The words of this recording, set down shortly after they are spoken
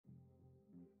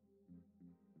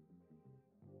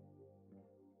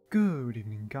Good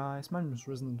evening guys, my name is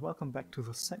Risen and welcome back to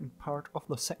the second part of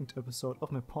the second episode of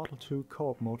my Portal 2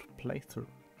 co-op mode playthrough.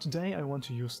 Today I want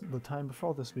to use the time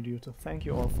before this video to thank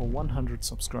you all for 100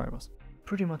 subscribers.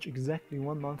 Pretty much exactly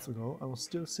 1 month ago I was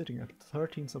still sitting at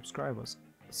 13 subscribers,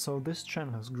 so this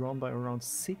channel has grown by around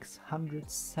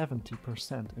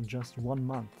 670% in just 1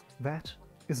 month. That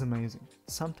is amazing.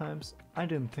 Sometimes I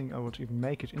didn't think I would even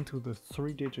make it into the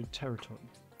 3-digit territory.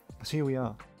 But here we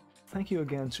are. Thank you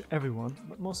again to everyone,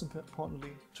 but most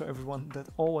importantly to everyone that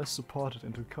always supported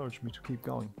and encouraged me to keep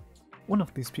going. One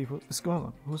of these people is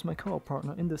Goran, who is my co-op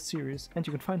partner in this series, and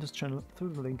you can find his channel through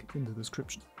the link in the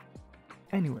description.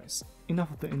 Anyways,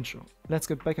 enough of the intro, let's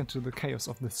get back into the chaos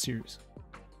of this series.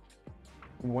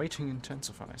 Waiting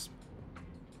intensifies.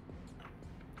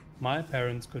 My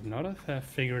parents could not have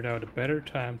figured out a better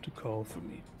time to call for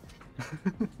me.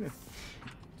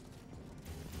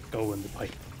 Go in the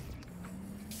pipe.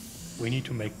 We need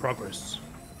to make progress.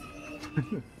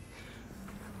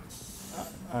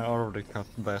 I already cut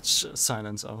that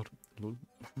silence out. In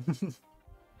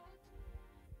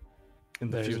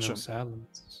the future. There's no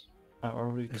silence.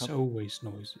 There's always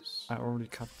noises. I already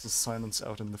cut the silence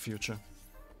out in the future.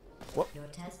 What? Your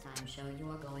test times show you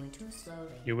are going too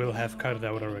slowly. You will have cut it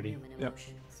out already. Yep,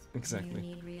 exactly.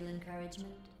 You need real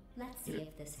encouragement? Let's see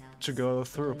if this helps. To go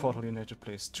through a portal you need to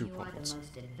place 2 You portals. are the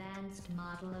most advanced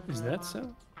model of Is that robot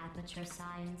so? Aperture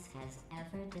science has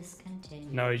ever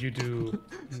discontinued. No, you do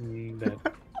that.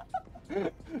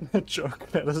 That joke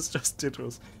that I just did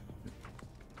was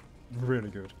really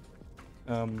good.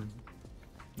 Boom.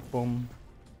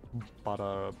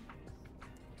 Bada.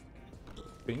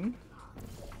 Bing.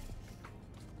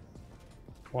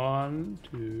 1,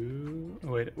 2.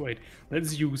 Wait.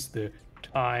 Let's use the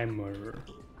timer.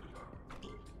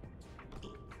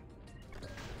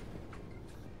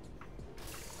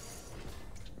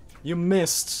 You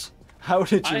missed! How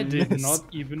did you I miss? did not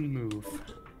even move.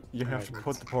 You have to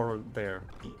put the portal there,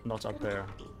 not up there.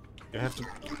 You have to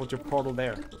put your portal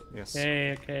there. Yes.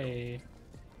 Okay.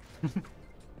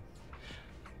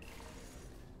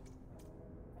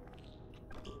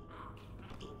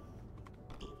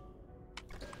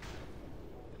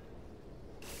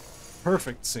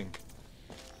 Perfect sync.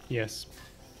 Yes.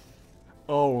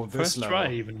 Oh, this First level.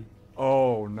 try even.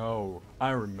 Oh no,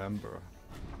 I remember.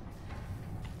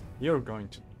 You're going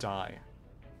to die.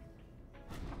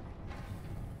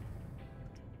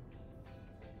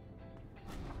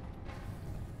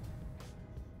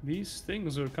 These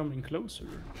things are coming closer.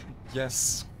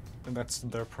 Yes, and that's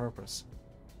their purpose.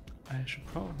 I should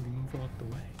probably move out the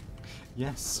way.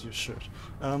 Yes, you should.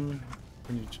 We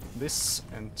need this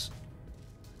and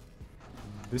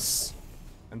this,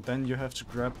 and then you have to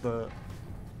grab the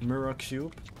mirror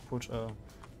cube, put a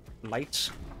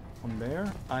light on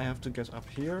there. I have to get up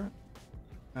here,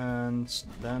 and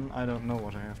then I don't know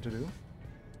what I have to do.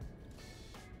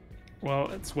 Well,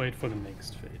 let's wait for the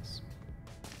next phase.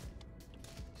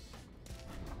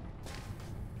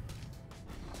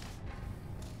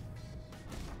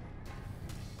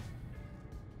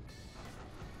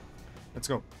 Let's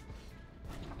go.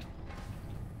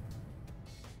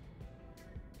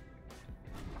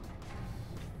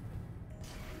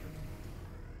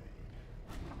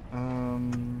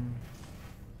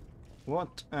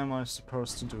 What am I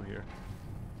supposed to do here?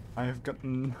 I have got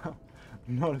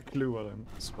not a clue what I'm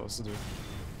supposed to do.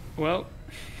 Well,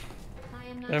 I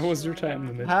am not that was sure your time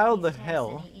whether limit. How this the makes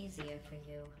hell any easier for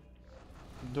you.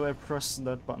 do I press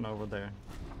that button over there?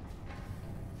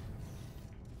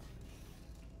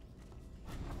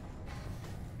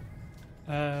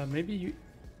 Maybe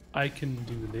I can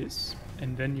do this,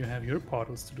 and then you have your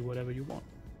portals to do whatever you want.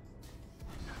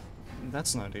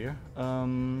 That's an idea.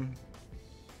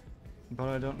 But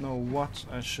I don't know what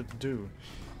I should do.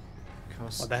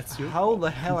 Because Well, that's your how the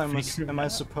problem. hell Figure am it I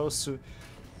out. supposed to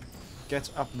get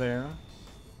up there?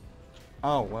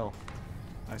 Oh well,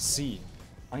 I see.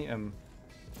 I am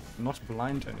not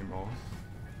blind anymore.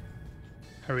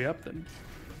 Hurry up then.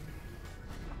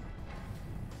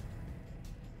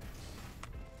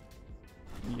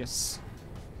 Yes.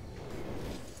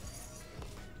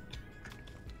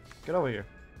 Get over here.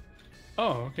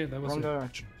 Oh, okay, that was Wrong it.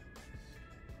 direction.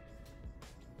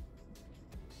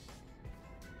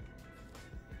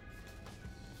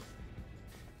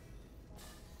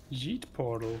 Yeet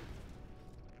portal.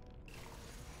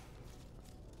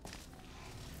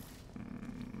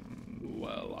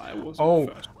 Well, I was Oh,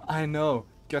 first. I know.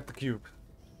 Get the cube.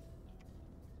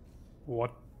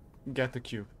 What? Get the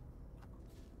cube.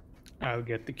 I'll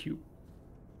get the cube.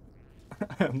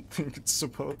 I don't think it's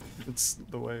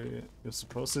the way you're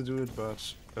supposed to do it,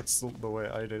 but that's the way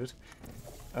I did it.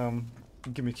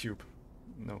 Give me cube.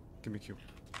 No, give me cube.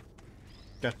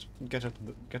 Get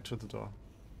to the door.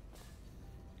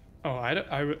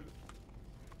 Oh,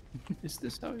 is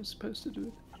this how you're supposed to do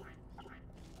it?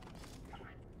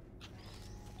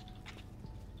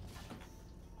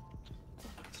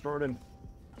 Throw it in.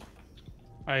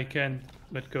 I can't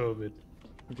let go of it.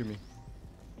 Give me.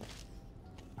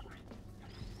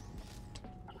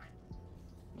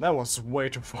 That was way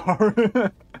too far.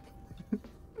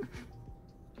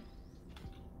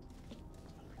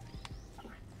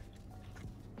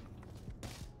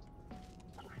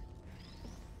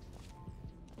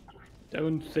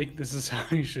 Don't think this is how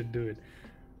you should do it.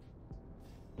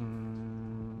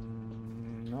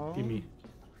 No. Gimme.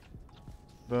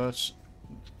 But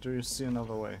do you see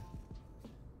another way?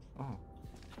 Oh.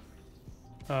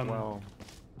 Well.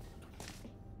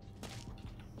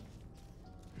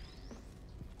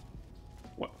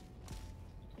 What?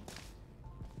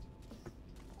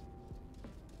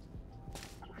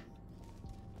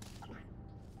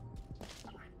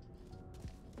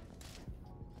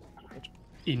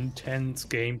 Intense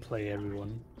gameplay,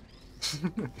 everyone.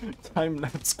 Time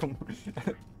lapse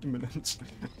imminent.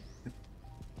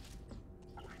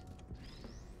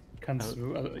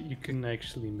 You can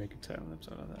actually make a time lapse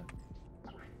out of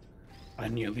that. I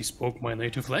nearly spoke my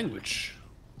native language.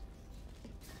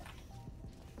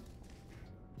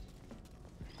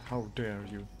 How dare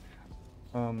you?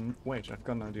 Wait, I've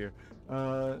got an idea.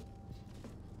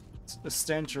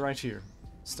 Stand right here.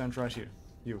 Stand right here.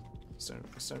 You. Stand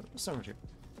right here.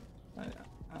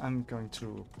 I'm going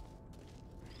to...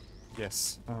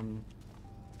 Yes,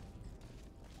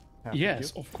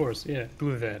 yes, of course, yeah,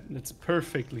 do that. That's a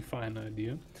perfectly fine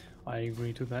idea. I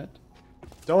agree to that.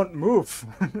 Don't move!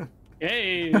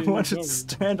 Hey! I want to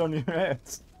stand on your head.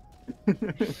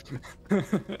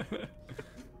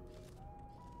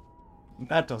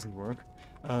 That doesn't work.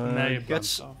 Now you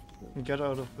get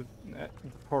out of the... the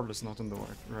portal is not in the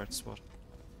right spot.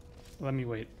 Let me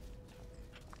wait.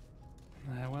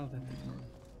 Well then.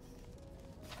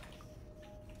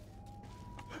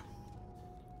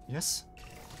 Yes?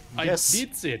 I Yes!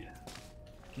 did it!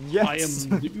 Yes! I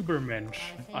am the Übermensch.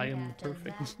 I am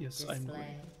perfect. Yes, I'm great.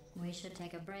 We should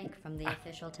take a break from the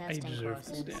official I testing deserve this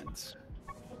courses. dance.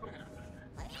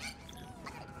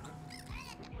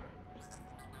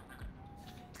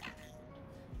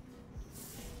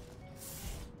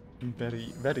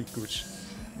 Very, very good.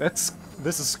 This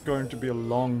is going to be a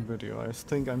long video. I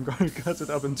think I'm going to cut it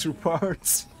up in 2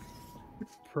 parts.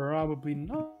 Probably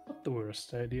not the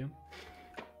worst idea.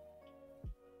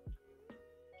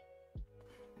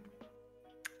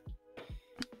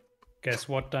 Guess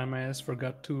what, dumbass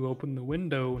forgot to open the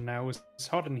window. Now it's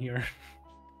hot in here.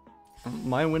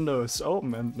 My window is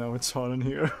open and now it's hot in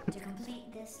here. To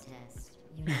complete this test,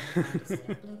 you need to find a set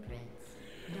of blueprints.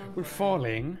 Don't We're worry,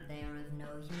 falling. They are of no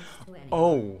use to anyone.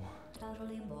 Oh,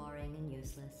 Totally boring and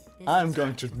useless. This I'm is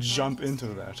going to just a jump practice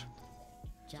into test. that.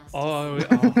 Just Oh, to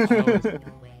oh, see oh. no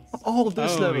waste. Oh,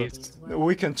 this Oh, level. yes.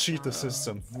 We can cheat the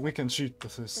system. We can cheat the,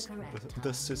 The correct the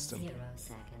time, system. 0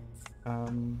 seconds.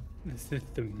 The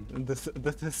system. The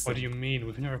system. What do you mean?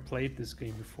 We've never played this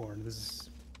game before. This is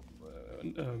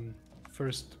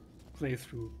first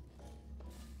playthrough.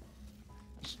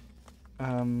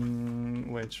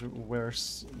 Wait,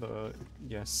 where's the...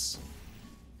 Yes.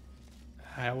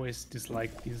 I always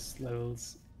dislike these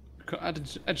levels. I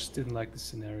just didn't like the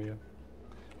scenario.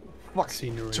 Fuck,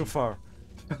 Scenery. too far.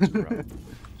 Right.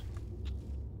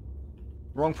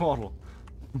 Wrong portal.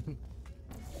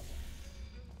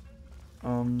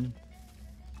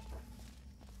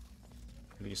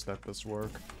 Please let this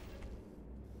work.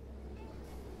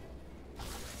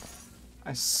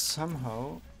 I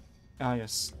somehow... Ah,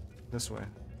 yes. This way.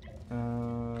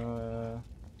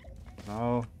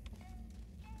 No.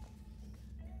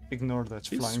 Ignore that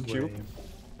This flying cube. way.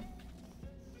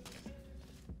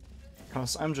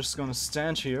 Because I'm just gonna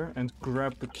stand here and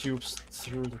grab the cubes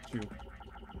through the tube.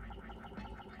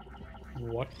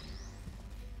 What?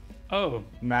 Oh.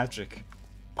 Magic.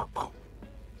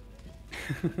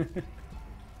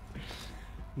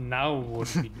 Now what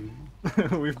do we do?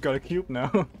 We've got a cube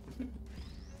now.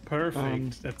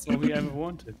 Perfect. That's all we ever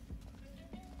wanted.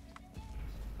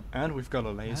 And we've got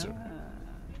a laser.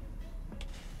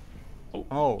 Oh.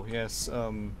 Oh, yes,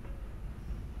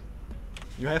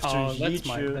 you have to yeet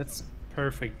your... That's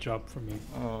perfect job for me.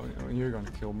 Oh, you're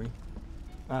gonna kill me.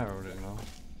 I already know.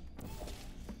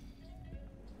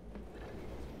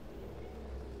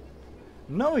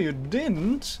 No, you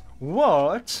didn't!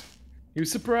 What? You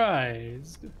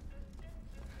surprised.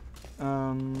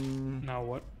 Um... Now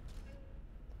what?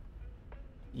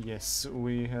 Yes,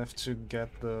 we have to get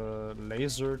the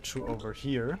laser to over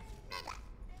here.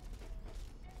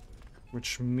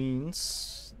 Which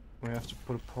means... we have to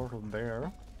put a portal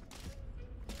there.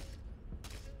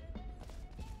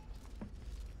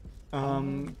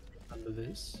 Under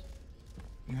this.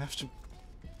 You have to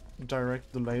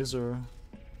direct the laser.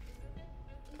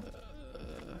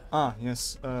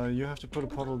 Yes. You have to put a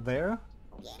portal there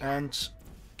and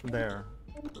there.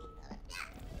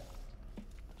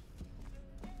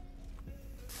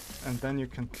 And then you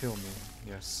can kill me.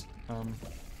 Yes.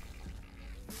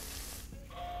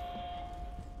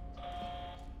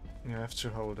 You have to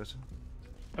hold it.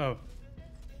 Oh.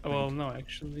 Well, no,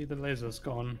 actually the laser's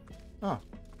gone. Ah.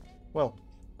 Well,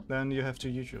 then you have to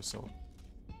use your sword.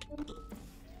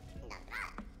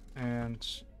 And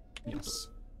yes.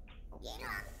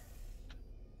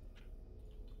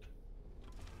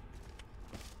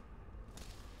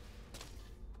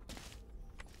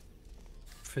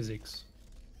 Physics.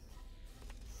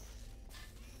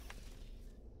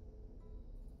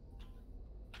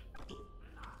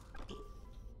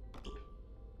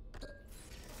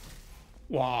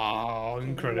 Wow,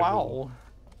 incredible. Wow.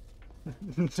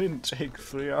 Didn't take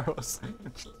 3 hours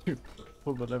to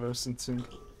pull the levers in sync.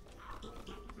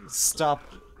 Stop.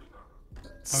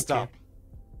 Stop.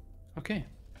 Okay.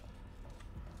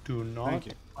 Do not Thank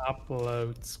you.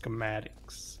 upload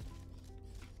schematics.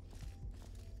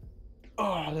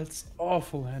 Oh, that's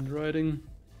awful handwriting.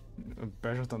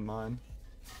 Better than mine.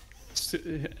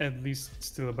 At least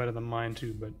still better than mine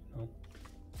too, but no.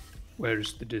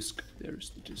 Where's the disc?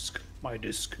 There's the disc. My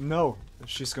disc. No,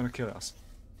 she's gonna kill us.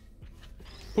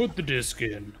 Put the disc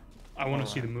in. I want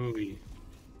to see the movie.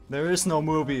 There is no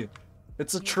movie.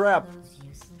 It's a trap. Those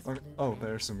useless Or, blueprints. oh,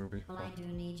 there's a movie. Well, I do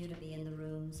need you to be in the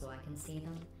room so I can see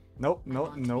them. No, no,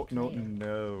 want to no, be no, clear.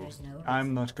 no. There's no I'm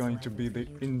reason not going to be whatsoever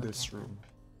for you to in look this at them. room.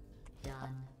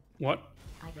 Done. What?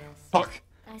 I guess. Fuck!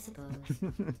 I suppose.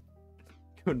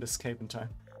 Couldn't escape in time.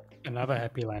 Another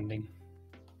happy landing.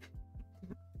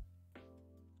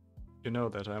 You know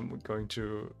that I'm going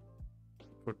to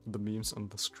put the memes on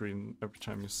the screen every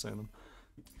time you say them.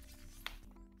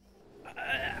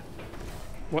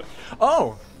 What?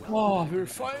 Oh! Oh, we're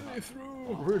finally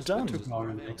through. We're done. Took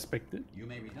longer than expected. You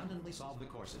may redundantly solve the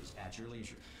courses at your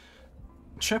leisure.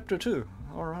 Chapter 2.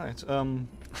 Alright.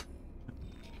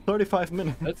 35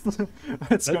 minutes.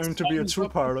 That's going to be a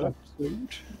two-parter.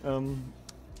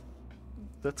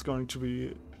 That's going to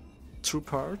be 2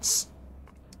 parts.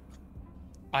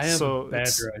 I have So a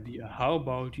it's- better idea. How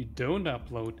about you don't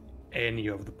upload any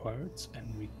of the parts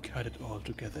and we cut it all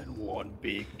together in one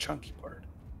big chunky part?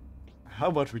 How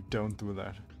about we don't do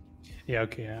that? Yeah,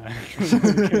 okay.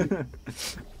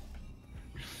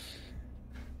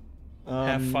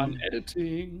 Have fun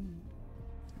editing.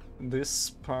 This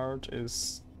part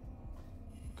is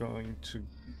going to...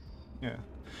 Yeah.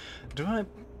 Do I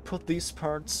put these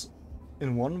parts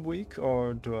in 1 week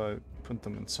or do I put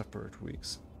them in separate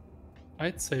weeks?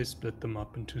 I'd say split them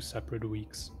up into separate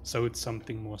weeks, so it's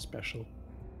something more special.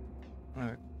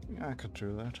 I could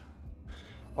do that.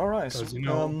 Alright, Because, you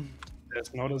know,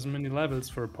 there's not as many levels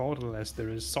for Portal as there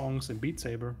is songs in Beat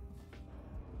Saber.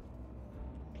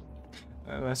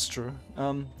 that's true.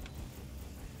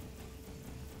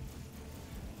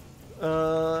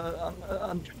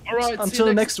 Alright,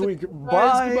 until next week.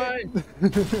 Guys, Bye!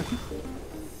 goodbye.